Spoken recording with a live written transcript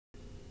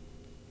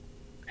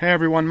Hey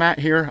everyone, Matt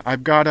here.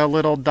 I've got a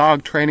little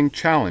dog training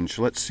challenge.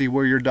 Let's see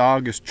where your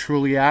dog is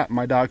truly at.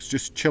 My dog's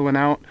just chilling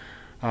out,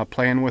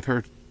 playing with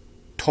her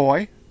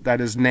toy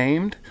that is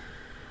named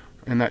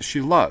and that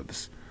she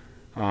loves.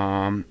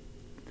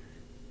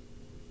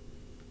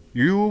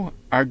 You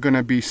are going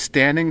to be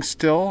standing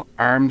still,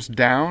 arms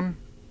down.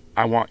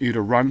 I want you to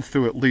run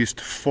through at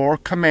least 4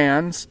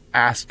 commands,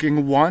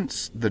 asking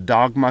once. The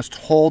dog must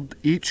hold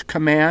each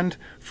command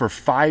for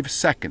 5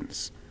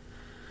 seconds.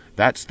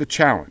 That's the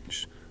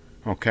challenge.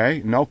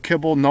 Okay? No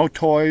kibble, no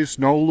toys,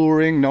 no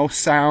luring, no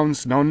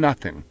sounds, no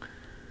nothing.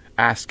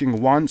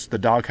 Asking once, the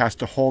dog has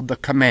to hold the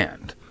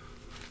command.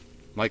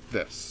 Like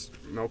this.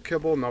 No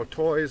kibble, no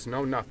toys,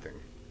 no nothing.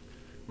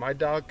 My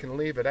dog can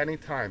leave at any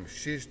time.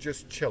 She's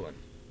just chilling.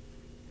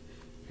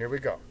 Here we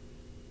go.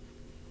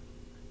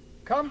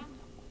 Come.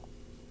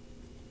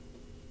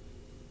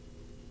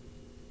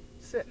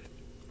 Sit.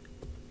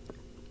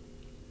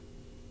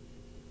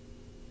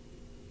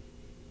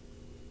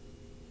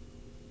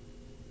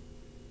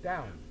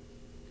 Down.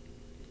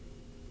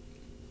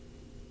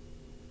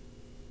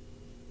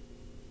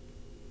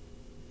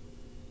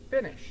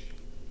 Finish.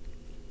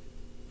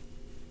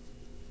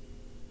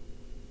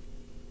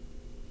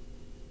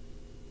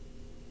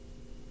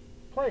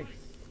 Place.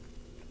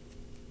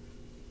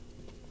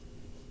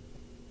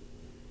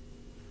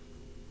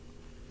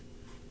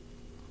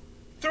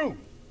 Through.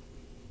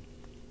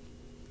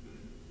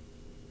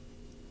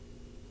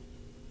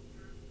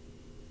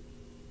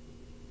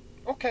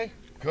 Okay.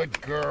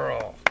 Good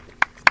girl.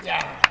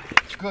 Yeah,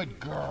 good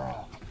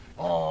girl.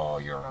 Oh,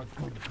 you're a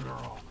good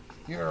girl.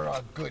 You're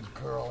a good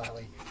girl,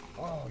 Ellie.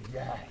 Oh,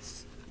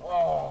 yes.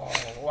 Oh,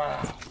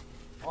 wow.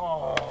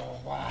 Oh,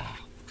 wow.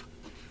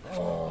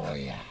 Oh,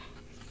 yeah.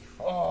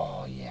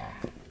 Oh, yeah.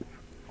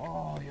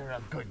 Oh, you're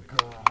a good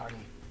girl, honey.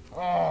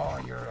 Oh,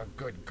 you're a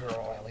good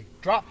girl, Ellie.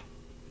 Drop.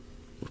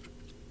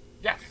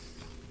 Yes.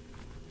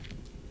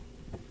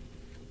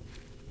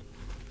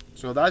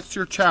 So that's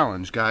your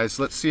challenge, guys.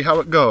 Let's see how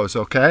it goes,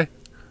 okay?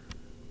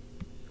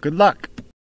 Good luck.